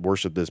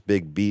worship this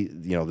big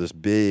this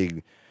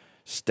big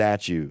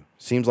statue.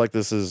 Seems like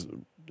this is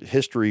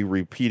history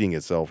repeating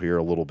itself here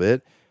a little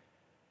bit.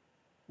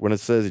 When it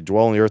says,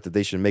 dwell on the earth, that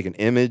they should make an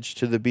image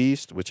to the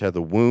beast, which had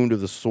the wound of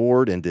the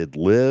sword and did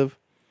live.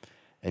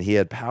 And he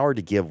had power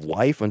to give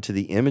life unto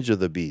the image of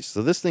the beast.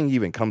 So this thing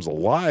even comes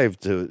alive,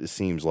 it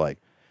seems like.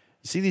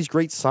 You see these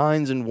great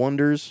signs and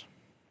wonders?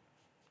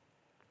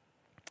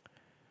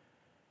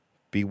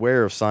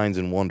 Beware of signs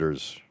and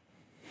wonders.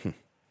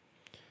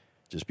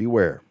 Just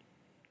beware.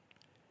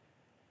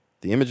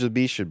 The image of the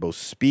beast should both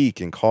speak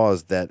and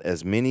cause that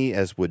as many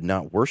as would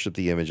not worship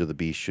the image of the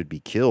beast should be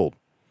killed.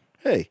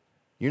 Hey,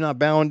 you're not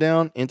bowing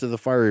down into the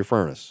fiery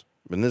furnace.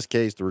 In this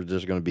case, they're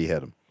just going to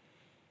behead him.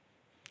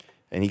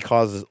 And he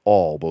causes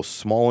all, both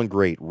small and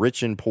great,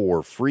 rich and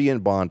poor, free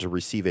and bond, to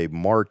receive a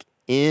mark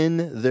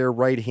in their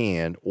right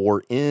hand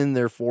or in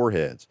their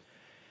foreheads,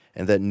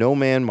 and that no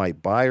man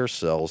might buy or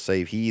sell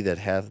save he that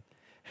hath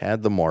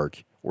had the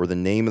mark, or the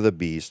name of the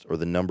beast, or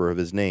the number of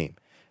his name.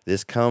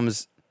 This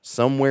comes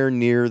somewhere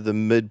near the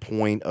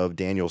midpoint of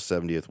Daniel's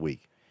 70th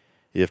week,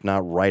 if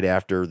not right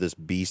after this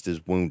beast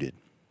is wounded.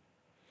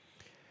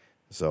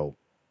 So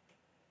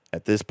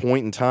at this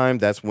point in time,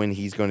 that's when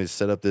he's going to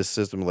set up this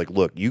system. Like,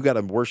 look, you got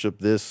to worship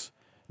this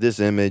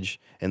image,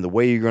 and the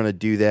way you're going to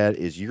do that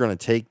is you're going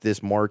to take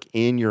this mark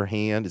in your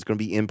hand. It's going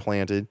to be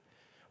implanted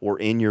or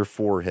in your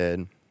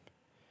forehead,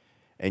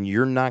 and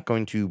you're not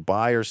going to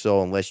buy or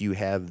sell unless you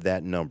have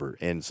that number.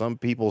 And some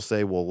people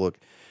say, well, look,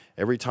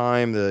 every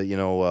time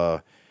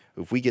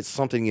if we get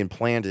something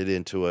implanted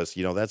into us,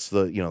 that's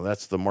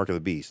the mark of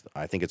the beast.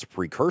 I think it's a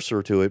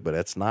precursor to it, but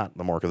that's not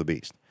the mark of the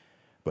beast.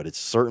 But it's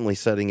certainly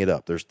setting it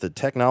up. The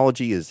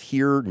technology is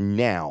here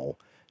now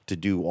to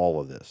do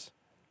all of this.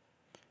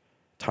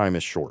 Time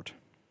is short.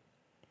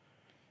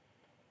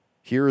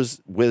 Here is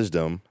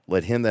wisdom.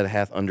 Let him that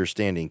hath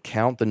understanding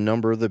count the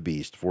number of the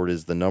beast, for it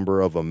is the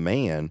number of a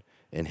man,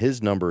 and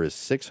his number is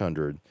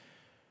 600,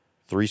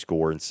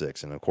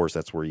 66. And of course,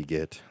 that's where you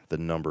get the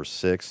number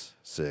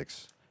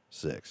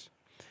 666.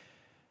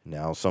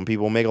 Now, some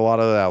people make a lot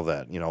out of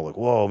that. Like,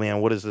 whoa,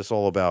 man, what is this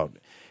all about?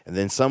 And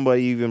then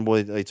somebody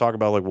they talk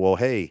about, like, well,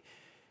 hey,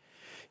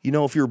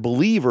 if you're a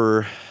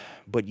believer,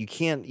 but you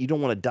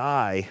don't want to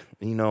die,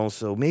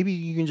 so maybe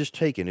you can just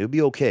take it. It'll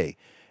be okay.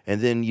 And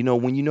then,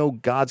 when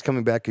God's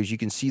coming back because you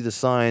can see the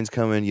signs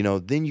coming,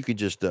 then you could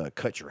just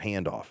cut your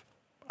hand off.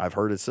 I've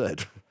heard it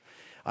said.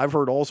 I've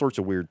heard all sorts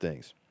of weird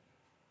things.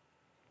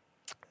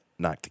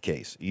 Not the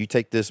case. You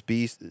take this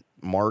beast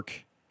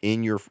mark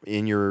in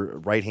your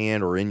right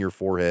hand or in your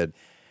forehead,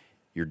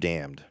 you're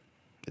damned.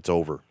 It's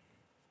over.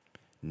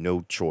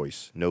 No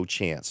choice, no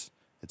chance.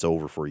 It's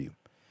over for you.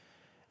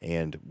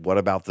 And what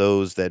about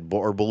those that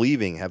are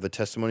believing, have the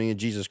testimony of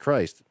Jesus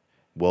Christ?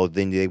 Well,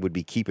 then they would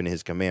be keeping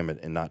his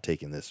commandment and not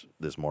taking this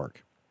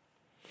mark.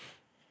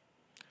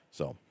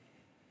 So,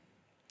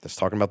 let's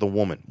talk about the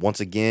woman. Once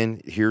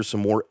again, here's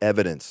some more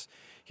evidence.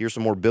 Here's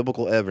some more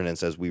biblical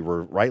evidence as we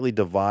rightly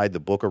divide the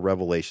book of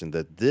Revelation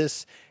that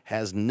this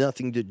has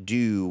nothing to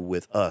do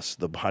with us,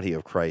 the body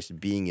of Christ,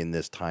 being in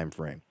this time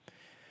frame.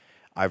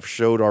 I've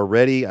showed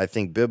already, I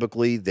think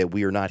biblically, that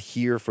we are not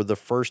here for the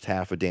first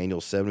half of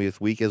Daniel's 70th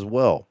week as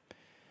well.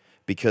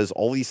 Because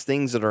all these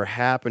things that are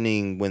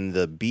happening when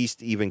the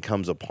beast even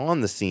comes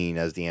upon the scene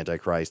as the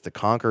Antichrist to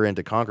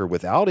conquer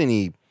without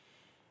any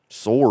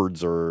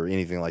swords or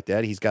anything like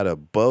that. He's got a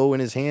bow in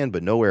his hand,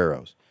 but no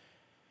arrows.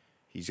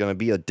 He's going to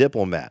be a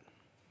diplomat.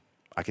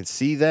 I can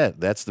see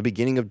that. That's the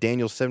beginning of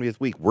Daniel's 70th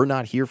week. We're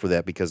not here for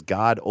that because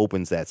God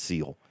opens that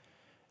seal.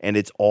 And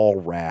it's all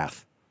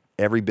wrath.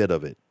 Every bit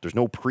of it. There's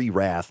no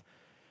pre-wrath.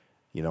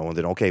 And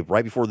then, okay,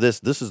 right before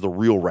this is the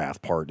real wrath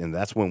part, and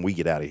that's when we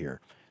get out of here.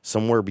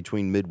 Somewhere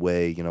between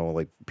midway,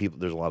 like people,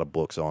 there's a lot of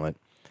books on it.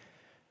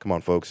 Come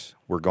on, folks,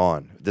 we're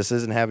gone. This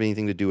doesn't have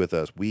anything to do with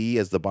us. We,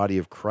 as the body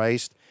of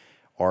Christ,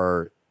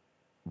 are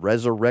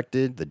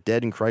resurrected. The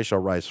dead in Christ shall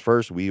rise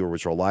first. We,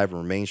 which are alive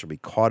and remain, shall be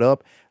caught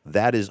up.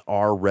 That is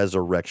our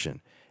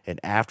resurrection.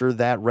 And after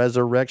that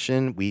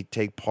resurrection, we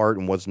take part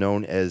in what's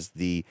known as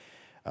the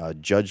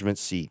judgment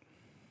seat.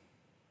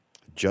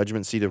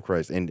 Judgment seat of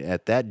Christ. And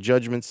at that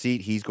judgment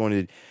seat, he's going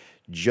to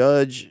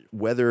judge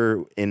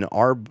whether in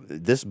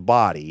this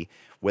body,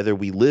 whether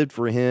we lived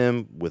for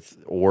him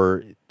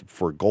or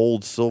for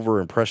gold, silver,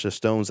 and precious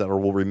stones that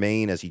will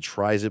remain as he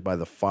tries it by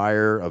the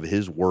fire of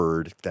his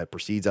word that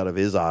proceeds out of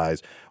his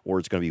eyes, or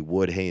it's going to be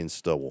wood, hay, and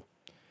stubble.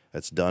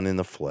 That's done in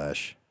the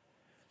flesh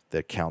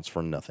that counts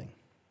for nothing.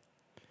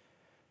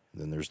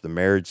 And then there's the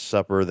marriage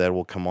supper that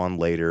will come on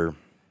later,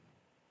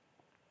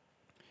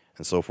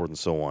 and so forth and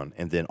so on.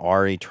 And then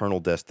our eternal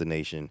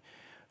destination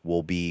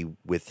will be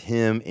with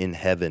him in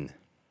heaven,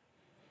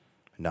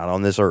 not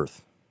on this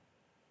earth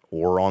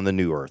or on the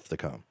new earth to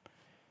come.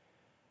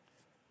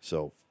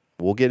 So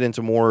we'll get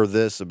into more of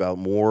this about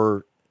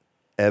more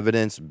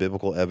evidence,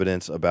 biblical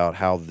evidence about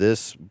how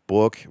this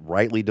book,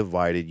 rightly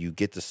divided, you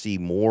get to see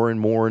more and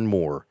more and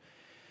more.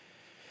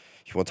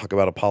 If you want to talk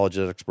about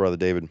apologetics, Brother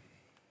David,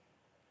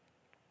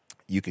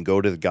 you can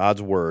go to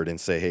God's word and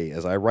say, hey,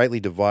 as I rightly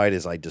divide,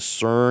 as I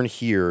discern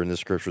here in the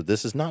scripture,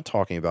 this is not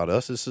talking about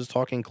us. This is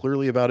talking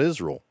clearly about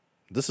Israel.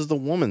 This is the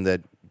woman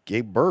that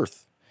gave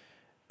birth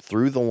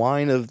through the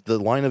line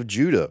of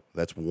Judah.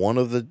 That's one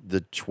of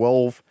the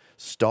 12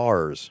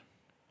 stars.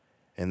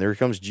 And there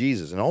comes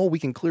Jesus. And we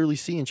can clearly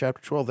see in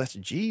chapter 12, that's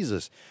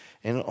Jesus.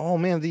 And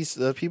man, these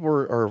people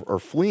are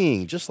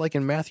fleeing, just like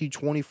in Matthew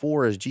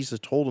 24, as Jesus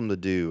told them to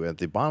do, at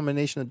the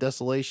abomination of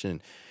desolation.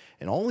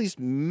 And all these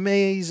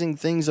amazing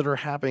things that are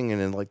happening, and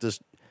then like this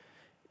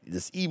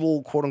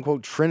evil, quote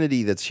unquote,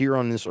 Trinity that's here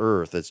on this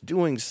earth, that's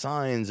doing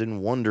signs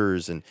and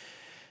wonders. And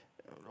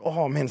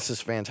oh man, this is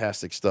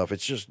fantastic stuff.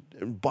 It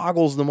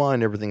boggles the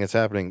mind, everything that's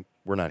happening.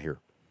 We're not here.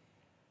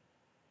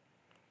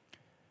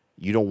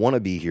 You don't want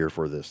to be here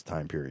for this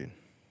time period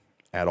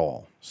at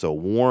all. So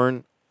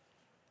warn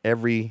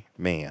every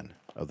man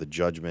of the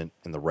judgment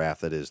and the wrath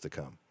that is to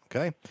come.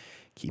 Okay?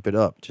 Keep it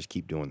up. Just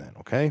keep doing that.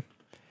 Okay?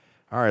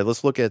 All right,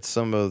 let's look at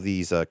some of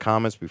these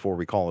comments before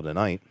we call it a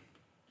night.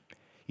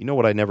 You know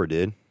what I never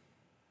did?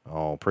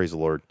 Oh, praise the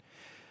Lord.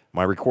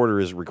 My recorder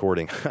is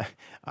recording.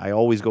 I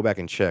always go back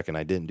and check, and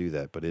I didn't do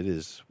that, but it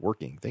is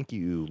working. Thank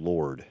you,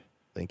 Lord.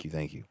 Thank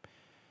you.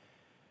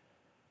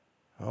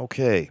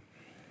 Okay.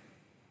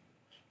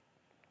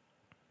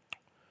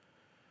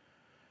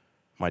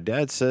 My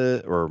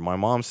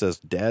mom says,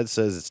 Dad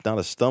says it's not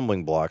a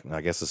stumbling block. And I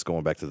guess it's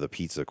going back to the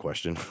pizza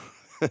question.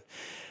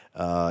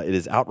 It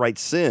is outright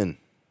sin.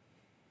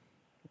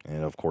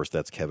 And, of course,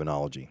 that's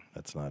Kevinology.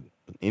 That's not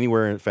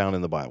anywhere found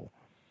in the Bible.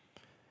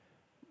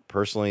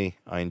 Personally,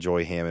 I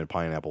enjoy ham and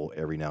pineapple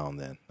every now and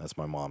then. That's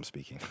my mom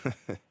speaking.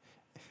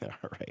 All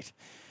right.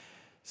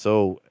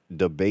 So,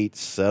 debate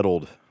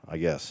settled, I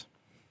guess.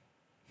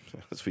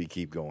 As we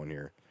keep going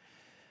here.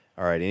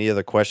 All right. Any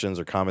other questions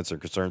or comments or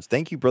concerns?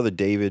 Thank you, Brother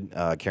David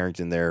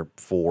Carrington, there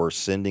for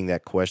sending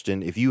that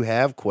question. If you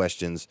have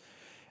questions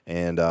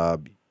and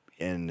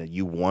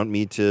you want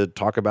me to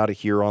talk about it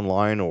here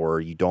online, or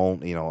you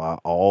don't,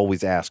 I'll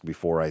always ask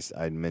before I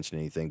mention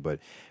anything. But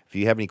if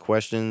you have any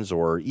questions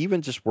or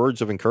even just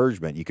words of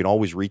encouragement, you can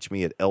always reach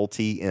me at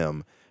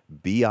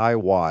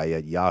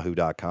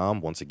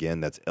ltmbiy@yahoo.com. Once again,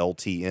 that's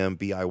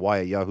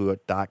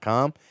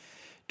ltmbiy@yahoo.com.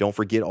 Don't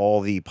forget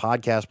all the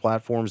podcast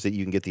platforms that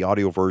you can get the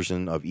audio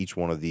version of each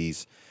one of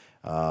these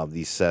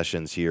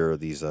sessions here,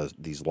 these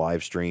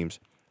live streams.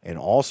 And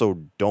also,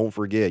 don't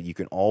forget, you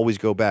can always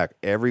go back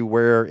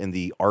everywhere in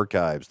the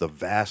archives, the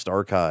vast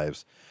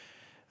archives,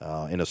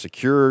 in a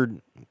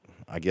secured,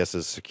 I guess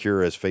as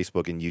secure as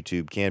Facebook and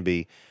YouTube can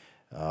be,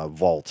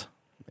 vault.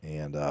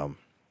 And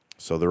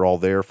so they're all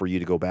there for you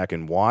to go back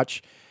and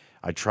watch.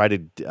 I try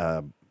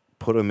to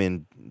put them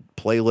in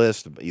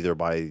playlist, either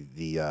by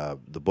the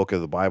book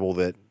of the Bible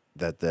that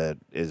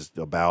is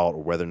about,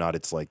 or whether or not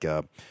it's like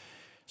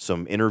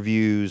some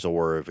interviews,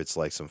 or if it's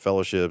like some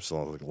fellowships,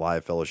 like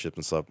live fellowships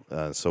and stuff,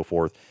 so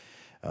forth,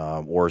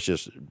 or it's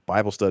just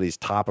Bible studies,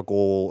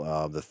 topical.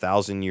 The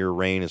 1,000-year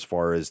reign, as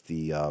far as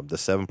the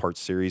 7-part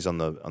series on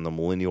the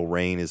millennial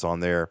reign, is on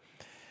there.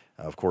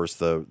 Of course,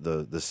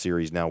 the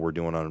series now we're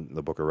doing on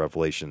the Book of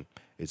Revelation.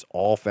 It's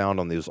all found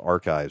on those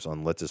archives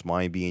on Let This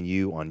Mind Be in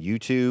You on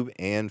YouTube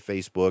and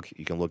Facebook.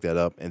 You can look that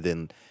up. And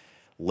then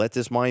Let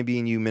This Mind Be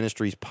in You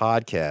Ministries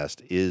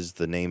podcast is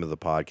the name of the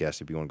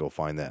podcast if you want to go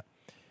find that.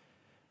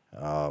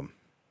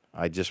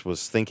 I just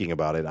was thinking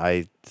about it.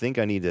 I think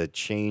I need to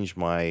change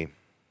my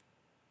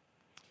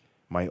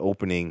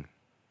opening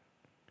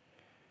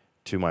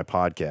to my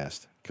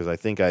podcast, because I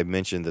think I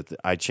mentioned that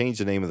I changed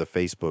the name of the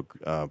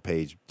Facebook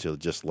page to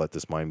just Let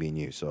This Mind Be in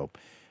You. So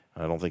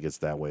I don't think it's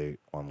that way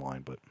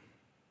online, but...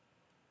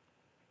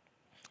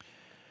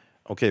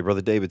 Okay,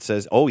 Brother David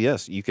says, oh,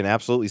 yes, you can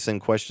absolutely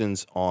send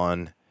questions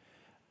on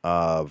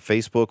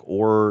Facebook,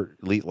 or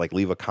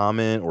leave a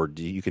comment, or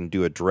you can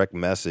do a direct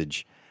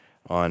message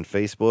on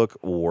Facebook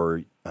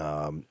or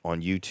on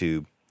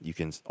YouTube. You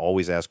can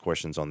always ask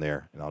questions on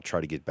there, and I'll try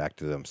to get back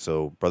to them.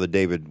 So Brother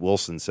David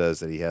Wilson says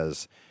that he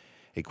has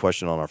a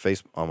question on my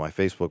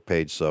Facebook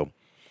page, so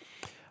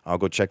I'll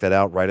go check that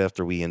out right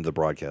after we end the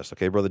broadcast.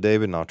 Okay, Brother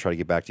David, and I'll try to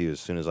get back to you as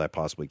soon as I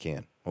possibly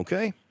can.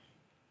 Okay?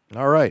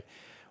 All right.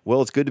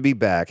 Well, it's good to be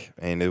back,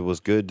 and it was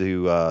good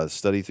to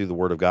study through the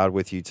Word of God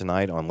with you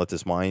tonight on Let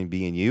This Mind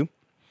Be in You.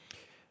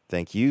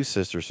 Thank you,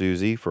 Sister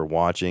Susie, for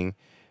watching,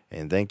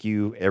 and thank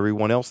you,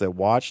 everyone else that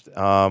watched.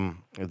 The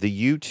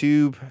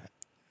YouTube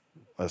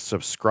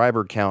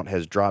subscriber count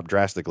has dropped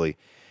drastically,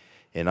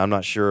 and I'm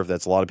not sure if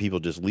that's a lot of people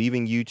just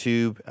leaving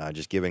YouTube,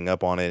 just giving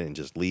up on it and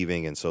just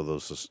leaving, and so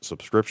those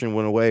subscription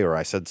went away, or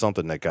I said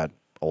something that got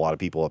a lot of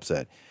people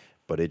upset,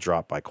 but it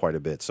dropped by quite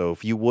a bit. So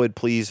if you would,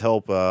 please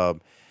help...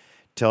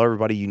 tell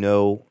everybody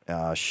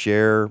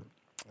share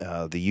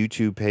the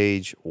YouTube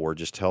page, or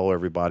just tell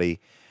everybody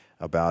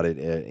about it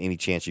any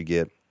chance you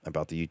get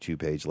about the YouTube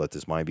page, Let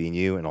This Mind Be in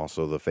You, and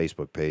also the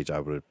Facebook page. I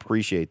would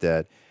appreciate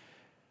that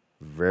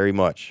very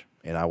much.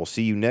 And I will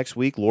see you next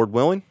week, Lord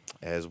willing.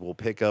 as we'll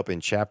pick up in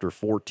chapter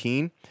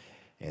 14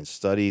 and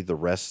study the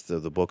rest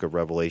of the book of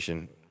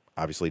Revelation.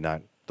 Obviously,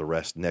 not the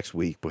rest next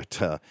week,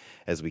 but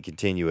as we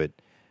continue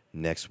it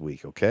next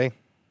week, okay?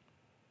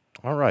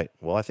 All right.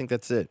 Well, I think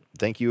that's it.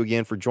 Thank you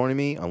again for joining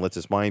me on Let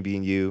This Mind Be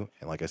in You.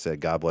 And like I said,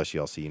 God bless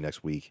you. I'll see you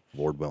next week,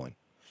 Lord willing.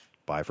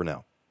 Bye for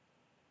now.